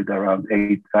ophthalmology with around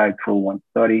 8 sites for one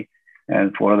study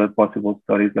and for other possible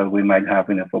studies that we might have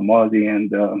in ophthalmology. And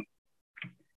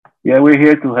yeah, we're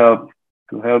here to help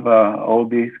all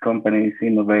these companies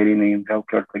innovating in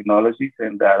healthcare technologies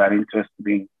and that are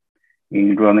interested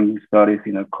in running studies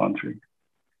in our country.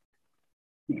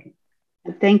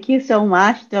 Thank you so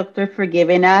much, Doctor, for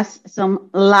giving us some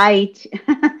light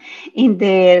in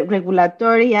the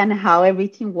regulatory and how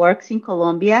everything works in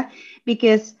Colombia.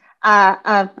 Because,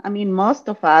 I mean, most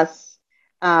of us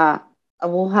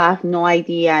will have no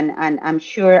idea, and I'm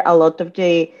sure a lot of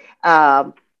the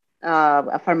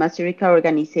pharmaceutical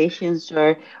organizations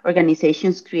or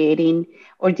organizations creating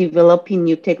or developing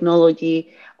new technology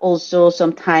also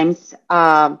sometimes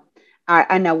are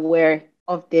unaware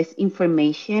of this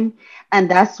information. And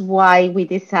that's why we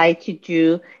decided to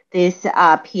do this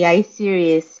PI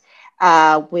series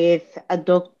with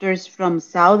doctors from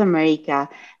South America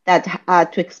that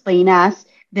to explain us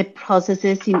the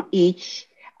processes in each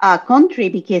country,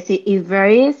 because it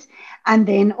varies. And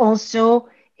then also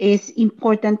it's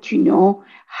important to know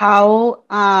how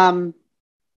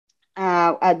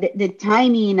the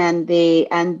timing and the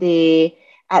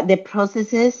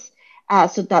processes,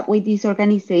 so that way these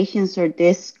organizations or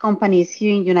these companies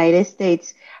here in the United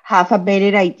States have a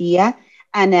better idea,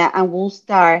 and will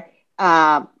start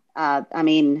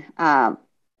having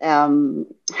in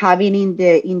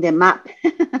the map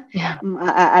Yeah.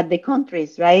 at the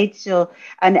countries, right? So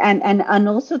and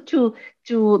also to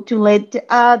let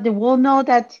the world know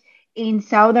that in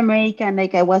South America, and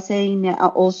like I was saying,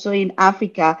 also in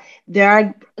Africa, there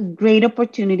are great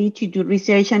opportunity to do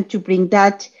research and to bring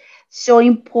that so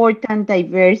important,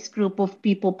 diverse group of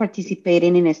people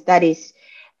participating in studies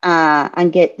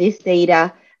and get this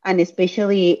data, and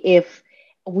especially if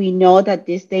we know that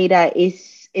this data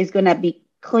is going to be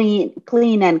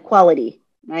clean and quality,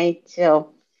 right? So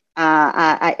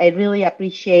I really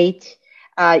appreciate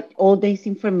all this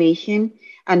information,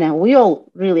 and we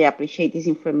all really appreciate this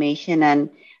information and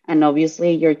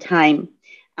obviously your time.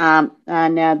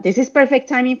 And this is perfect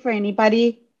timing for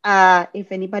anybody.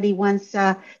 If anybody wants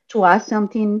to ask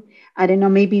something, I don't know,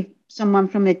 maybe someone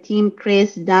from the team,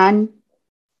 Chris, Dan,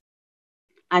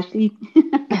 Ashley.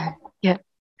 Yeah.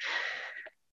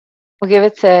 We'll give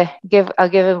it to give. I'll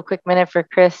give him a quick minute for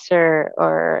Chris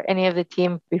or any of the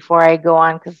team before I go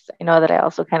on, because I know that I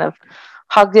also kind of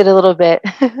hogged it a little bit.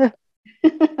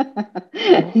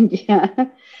 Yeah.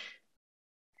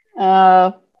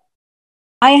 Uh,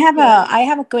 I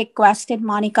have a quick question,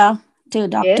 Monica, to yes.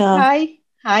 Dr. Hi.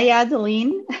 Hi,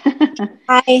 Adeline.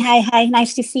 Hi.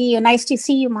 Nice to see you. Nice to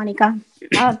see you, Monica.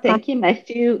 Oh, Hi. thank you.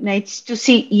 Nice to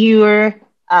see your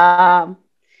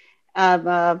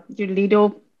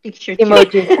little picture too.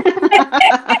 Emoji.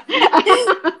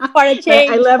 For a But I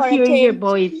change, love for a hearing your change.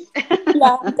 voice.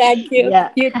 Yeah, thank you. Yeah.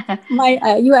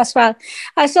 You as well.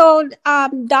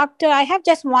 Doctor, I have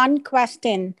just one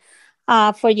question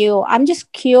for you. I'm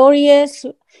just curious,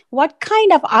 what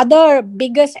kind of other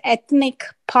biggest ethnic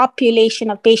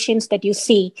population of patients that you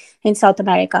see in South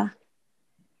America?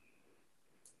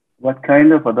 What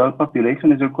kind of adult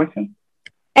population is your question?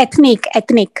 Ethnic.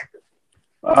 Ethnic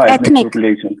Ethnic.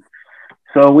 population.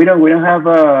 So we don't have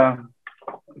a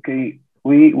okay.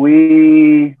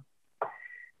 We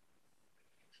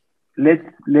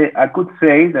I could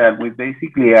say that we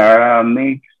basically are a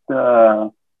mixed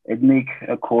ethnic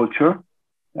culture.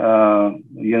 We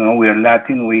are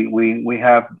Latin. We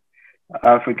have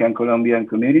African Colombian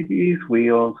communities.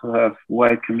 We also have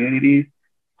white communities.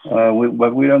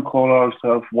 But we don't call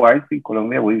ourselves whites in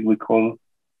Colombia. We call,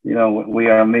 we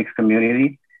are a mixed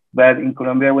community. But in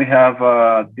Colombia, we have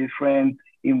different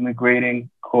immigrating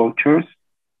cultures.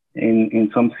 In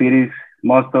some cities,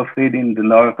 most of it in the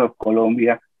north of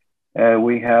Colombia,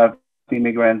 we have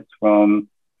immigrants from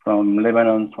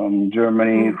Lebanon, from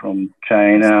Germany, from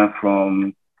China,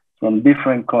 from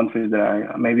different countries that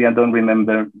I don't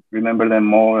remember them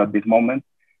more at this moment.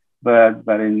 But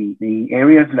in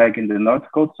areas like in the north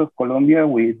coast of Colombia,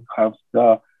 we have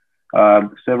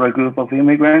several group of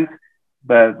immigrants.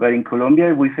 But in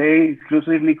Colombia, we say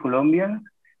exclusively Colombians.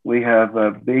 We have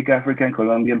a big African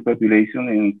Colombian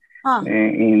population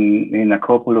in a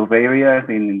couple of areas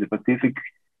in the Pacific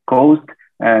coast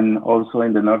and also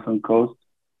in the northern coast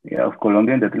of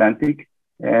Colombia, in the Atlantic.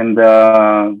 And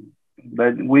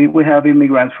but we have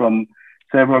immigrants from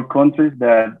several countries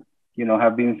that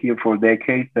have been here for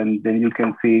decades, and then you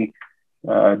can see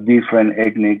different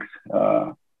ethnic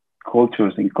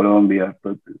cultures in Colombia.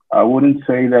 But I wouldn't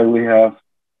say that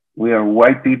we are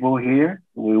white people here.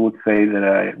 We would say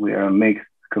that we are a mixed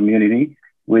community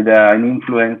with an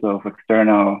influence of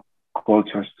external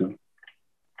cultures too.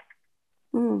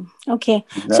 Okay.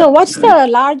 So what's the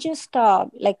largest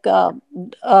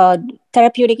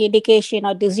therapeutic indication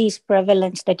or disease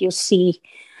prevalence that you see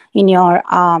in your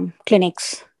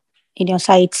clinics, in your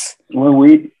sites? Well,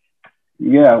 we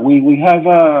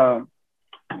have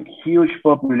huge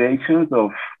populations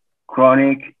of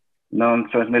chronic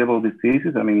non-transmittable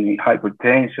diseases. I mean,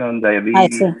 hypertension,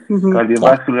 diabetes,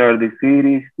 cardiovascular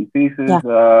diseases.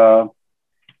 Yeah.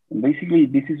 Basically,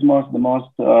 this is the most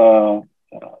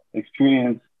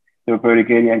experienced therapeutic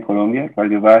area in Colombia: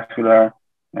 cardiovascular,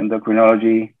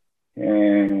 endocrinology.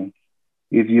 And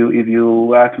if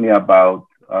you ask me about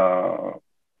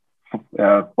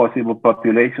possible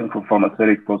population for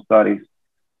pharmaceutical studies,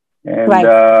 and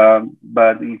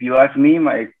but if you ask me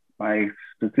my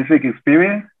specific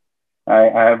experience,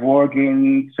 I have worked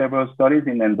in several studies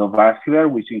in endovascular,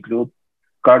 which include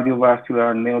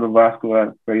cardiovascular,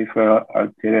 neurovascular, peripheral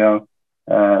arterial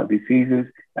diseases,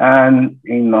 and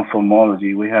in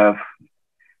ophthalmology. We have,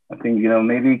 I think,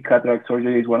 maybe cataract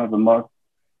surgery is one of the most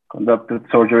conducted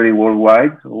surgery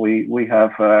worldwide. We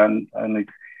have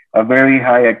a very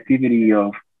high activity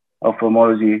of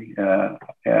ophthalmology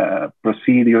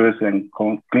procedures and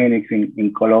clinics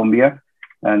in Colombia.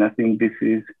 And I think this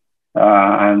is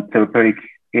a therapeutic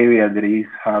area that is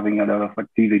having a lot of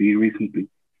activity recently.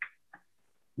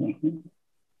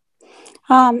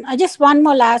 Just one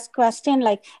more last question.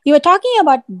 Like, you were talking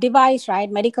about device, right?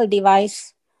 Medical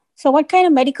device. So what kind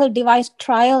of medical device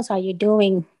trials are you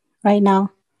doing right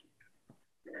now?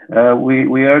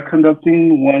 We are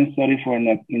conducting one study for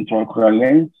an intraocular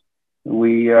lens.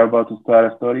 We are about to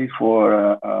start a study for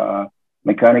a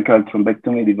mechanical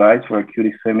thrombectomy device for acute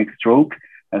ischemic stroke.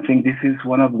 I think this is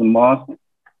one of the most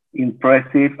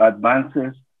impressive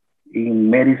advances in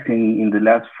medicine in the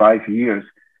last 5 years,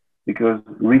 because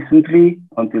recently,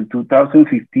 until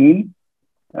 2015,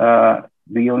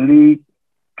 the only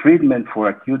treatment for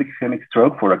acute ischemic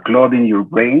stroke, for a clot in your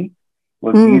brain,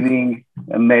 was giving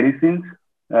medicines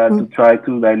to try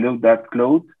to dilute that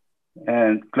clot.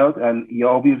 And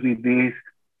obviously these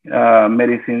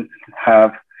medicines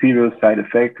have serious side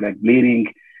effects like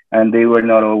bleeding, and they were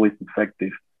not always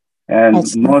effective. And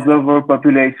That's most of our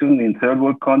population in third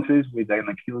world countries with an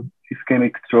acute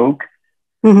ischemic stroke,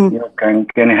 mm-hmm.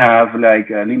 can have like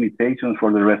limitations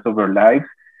for the rest of their lives,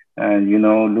 and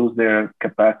lose their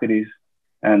capacities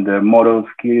and their motor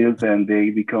skills, and they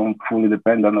become fully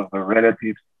dependent of their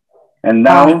relatives. And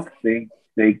Wow. now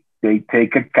they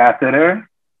take a catheter,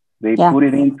 they Yeah. put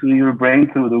it into your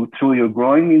brain through your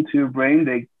groin into your brain.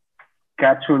 They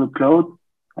capture the clot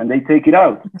and they take it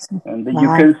out. And then you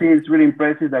Wow. can see, it's really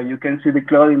impressive that you can see the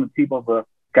clot in the tip of the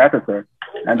catheter,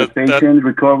 and the That patient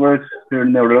recovers their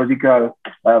neurological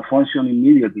function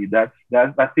immediately. That's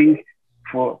I think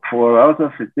for us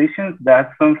as physicians,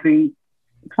 that's something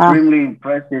Wow. extremely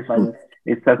impressive, and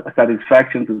it's a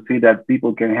satisfaction to see that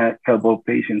people can help all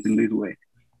patients in this way.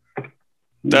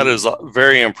 that is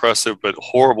very impressive, but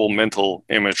horrible mental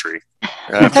imagery,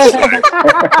 I have to say.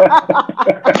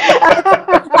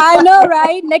 I know,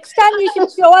 right? Next time you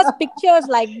should show us pictures,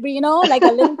 like like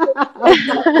a little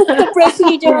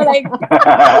procedure. Like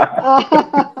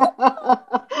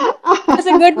that's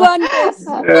a good one, Chris.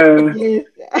 Yes.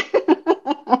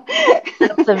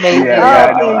 That's amazing.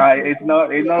 Yeah, I Oh, know. thank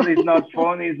you. It's not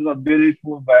fun. It's not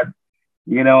beautiful, but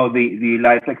the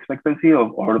life expectancy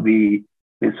or the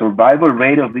survival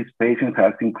rate of these patients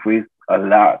has increased a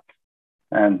lot.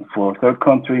 And for third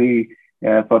country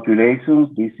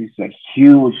populations, this is a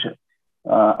huge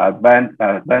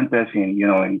advantage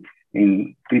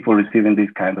in people receiving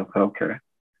this kind of healthcare.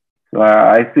 So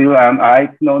I feel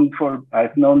I've known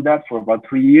that for about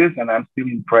 3 years, and I'm still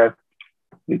impressed.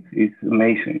 It's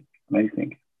amazing,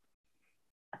 amazing.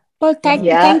 Well,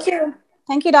 Yeah.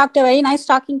 thank you, doctor. Very nice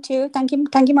talking to you. Thank you,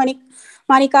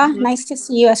 Monica. Nice to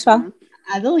see you as well.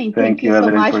 Adeline, thank Thank you you, so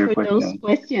Evelyn, much for your for those question.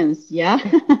 questions. Yeah.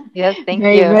 Yes, thank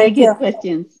Very, you. very Thank good you.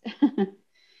 questions.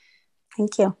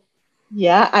 Thank you.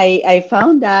 Yeah, I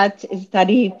found that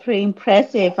study pretty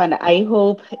impressive, and I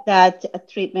hope that a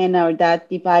treatment or that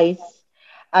device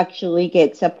actually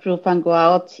gets approved and go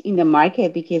out in the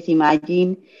market, because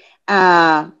imagine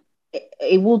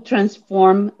it will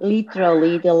transform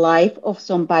literally the life of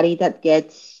somebody that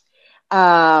gets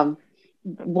um,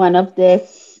 one of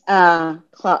these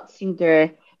clots in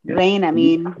their Yeah. brain. I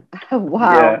mean, Yeah,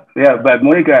 wow. yeah, but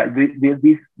Monica,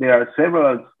 there are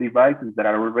several devices that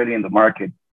are already in the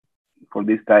market for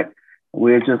this type.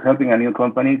 We're just helping a new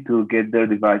company to get their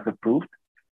device approved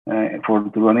for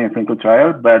to running a clinical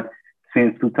trial. But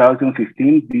since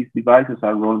 2015, these devices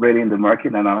are already in the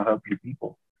market and are helping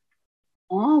people.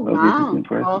 Oh, So this is wow.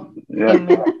 impressive. Well, Yeah,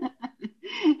 Amen.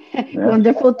 yeah.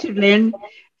 wonderful to learn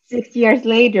 6 years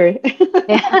later.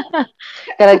 Yeah.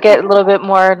 Gotta get a little bit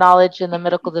more knowledge in the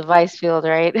medical device field,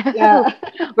 right? Yeah.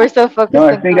 We're so No, focused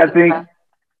I on think, I think, clinical.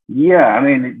 yeah. I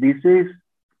mean,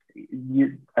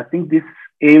 I think this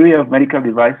area of medical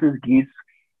devices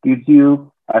gives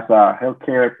you as a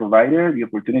healthcare provider the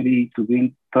opportunity to be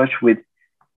in touch with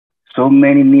so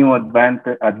many new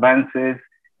advances,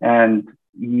 and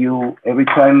you every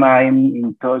time I'm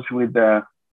in touch with the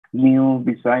new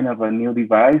design of a new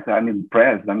device, I'm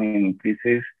impressed. I mean, this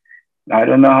is, I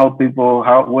don't know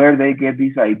how where they get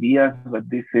these ideas, but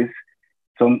this is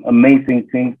some amazing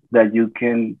things that you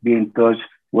can be in touch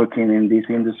working in this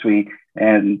industry.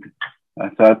 And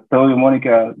as I told you,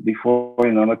 Monica, before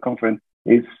in another conference,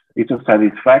 it's a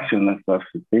satisfaction as a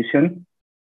physician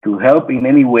to help in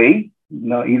any way,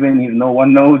 even if no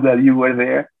one knows that you were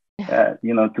there,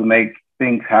 to make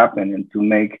things happen and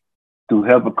to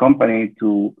help a company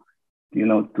to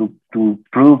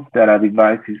prove that a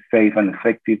device is safe and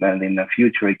effective, and in the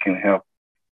future it can help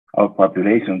our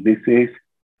population. This is,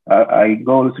 I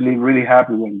go to sleep really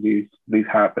happy when this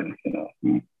happens.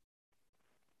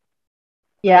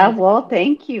 Yeah, well,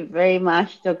 thank you very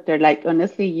much, Doctor. Like,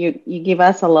 honestly, you give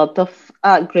us a lot of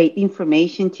great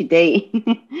information today.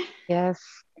 Yes.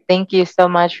 Thank you so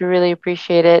much. We really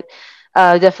appreciate it.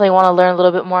 Definitely want to learn a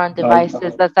little bit more on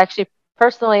devices. That's actually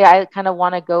personally, I kind of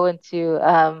want to go into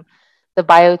the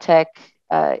biotech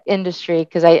industry,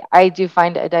 because I do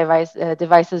find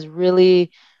devices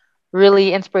really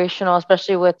really inspirational,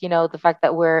 especially with the fact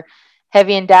that we're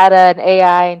heavy in data and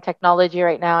AI and technology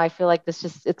right now. I feel like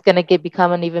it's going to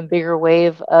become an even bigger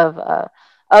wave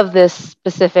of this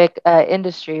specific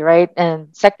industry, right, and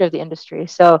sector of the industry.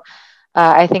 So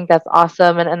I think that's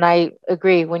awesome, and I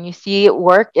agree. When you see it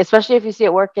work, especially if you see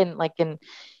it work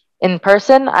in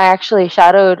person, I actually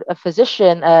shadowed a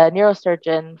physician, a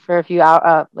neurosurgeon, for a few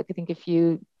hours, like I think a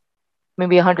few,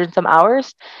 maybe 100 some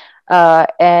hours,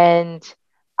 and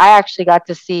I actually got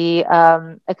to see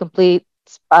a complete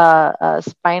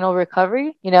spinal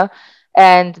recovery,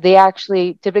 and they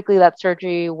actually typically that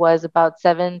surgery was about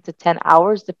 7 to 10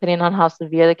 hours, depending on how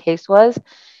severe the case was.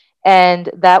 and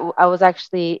that I was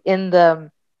actually in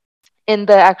the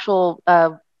actual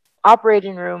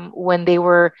operating room when they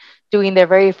were doing their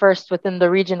very first within the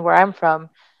region where I'm from.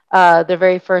 Their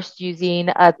very first using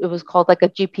it was called like a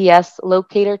GPS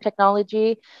locator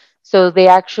technology. So they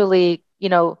actually,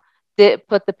 did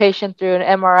put the patient through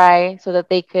an MRI so that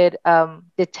they could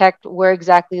detect where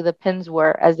exactly the pins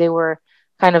were as they were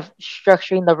kind of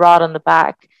structuring the rod on the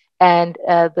back. And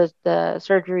the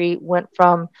surgery went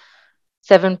from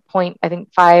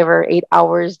 7.5 or 8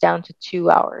 hours down to 2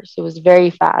 hours. It was very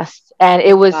fast and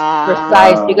it was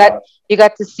precise. Wow. You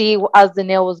got to see as the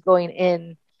nail was going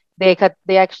in. They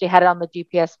actually had it on the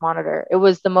GPS monitor. It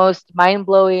was the most mind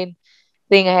blowing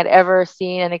thing I had ever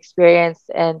seen and experienced,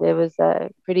 and it was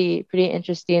pretty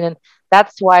interesting. And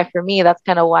that's why for me, that's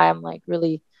kind of why I'm like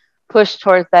really pushed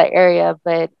towards that area.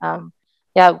 But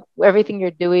yeah, everything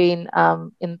you're doing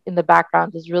in the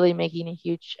background is really making a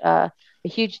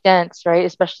huge dent, right?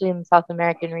 Especially in the South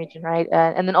American region, right?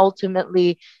 And then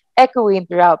ultimately echoing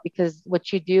throughout because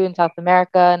what you do in South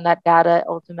America and that data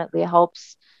ultimately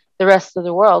helps the rest of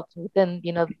the world within,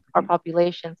 our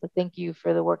population. So thank you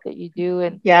for the work that you do,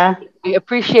 and Yeah. we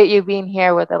appreciate you being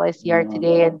here with LICR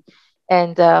today,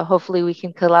 and hopefully we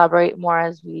can collaborate more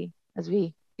as we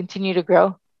continue to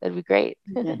grow. That'd be great.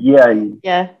 Yeah,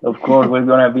 Yeah. of course, we're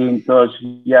gonna be in touch.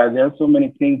 Yeah, there are so many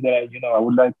things that I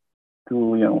would like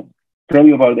to, tell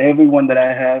you about everyone that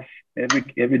I have,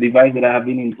 every device that I have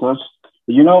been in touch.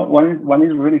 One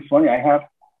is really funny. I have,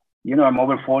 I'm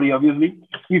over 40, obviously,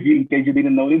 in case you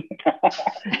didn't notice.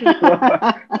 So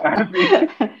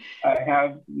I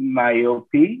have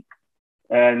myopia,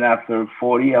 and after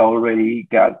 40, I already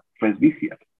got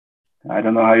presbyopia. I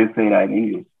don't know how you say that in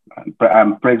English.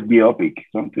 I'm presbyopic,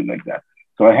 something like that.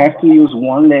 So I have to use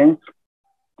one lens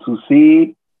to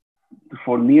see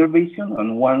for near vision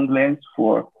and one lens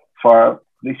for far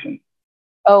vision.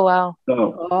 Oh wow.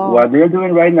 So Oh. what they're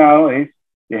doing right now is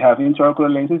they have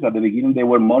intraocular lenses. At the beginning, they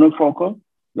were monofocal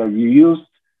that you used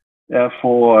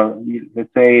for,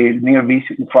 let's say, near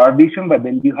vision, far vision, but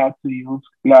then you have to use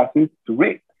glasses to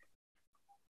read.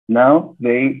 Now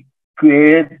they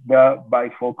create the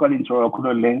bifocal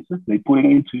intraocular lenses. They put it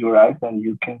into your eyes, and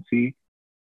you can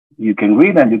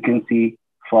read, and you can see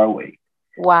far away.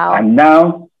 Wow. And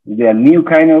now the new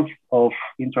kind of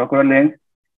intraocular lens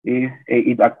is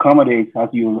it accommodates as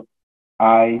your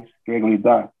eyes regularly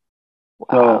does. Wow.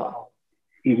 So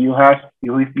if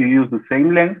you use the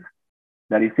same lens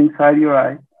that is inside your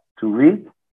eye to read,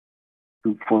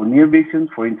 for near vision,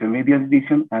 for intermediate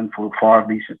vision, and for far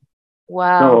vision.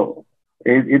 Wow. So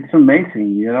it's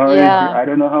amazing, Yeah. I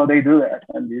don't know how they do that,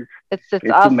 and It's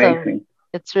it's awesome. amazing.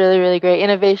 It's really, really great.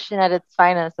 Innovation at its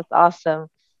finest. That's awesome.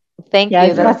 Thank Yeah,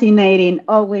 you. it's fascinating.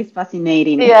 Always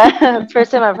fascinating. Yeah,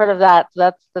 first time I've heard of that.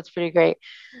 So that's pretty great.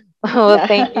 Well,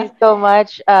 thank you Yeah. so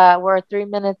much. We're 3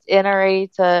 minutes in already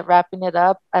to wrapping it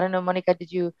up. I don't know, Monica,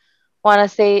 did you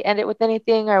want to end it with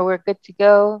anything, or we're good to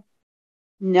go?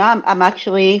 No, I'm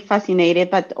actually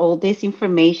fascinated by all this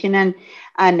information and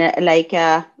like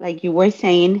you were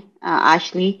saying,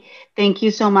 Ashley. Thank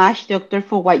you so much, doctor,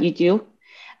 for what you do.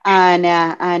 And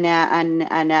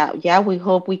yeah, we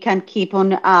hope we can keep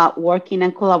on working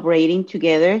and collaborating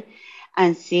together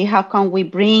and see how can we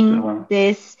bring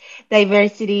this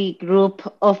diversity group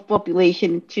of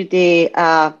population to the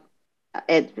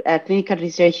clinical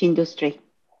research industry.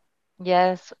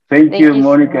 Yes. Thank Thank you, you so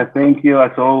Monica. much. Thank you,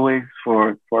 as always,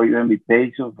 for your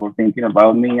invitation, for thinking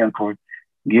about me, and for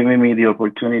giving me the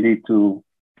opportunity to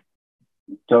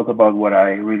talk about what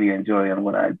I really enjoy and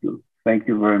what I do. Thank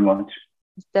you very much.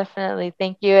 Definitely.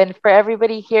 Thank you. And for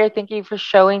everybody here, thank you for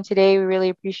showing today. We really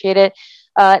appreciate it.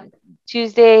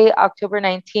 Tuesday, October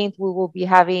 19th, we will be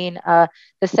having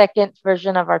the second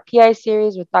version of our PI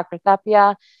series with Dr.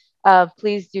 Tapia.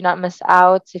 Please do not miss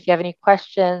out. If you have any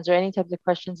questions or any types of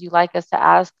questions you'd like us to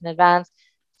ask in advance,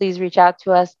 please reach out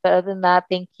to us. But other than that,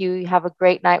 thank you. You have a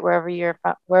great night wherever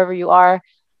you are.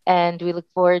 And we look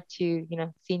forward to,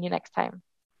 seeing you next time.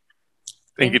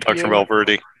 Thank you, Dr.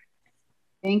 Valverde.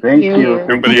 Thank Thank you. you.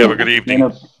 Everybody have a good evening.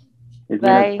 It's been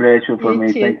a pleasure for You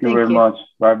me. too. Thank you Thank very you. much.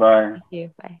 Bye bye. Thank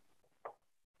you. Bye.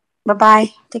 Bye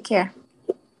bye. Take care.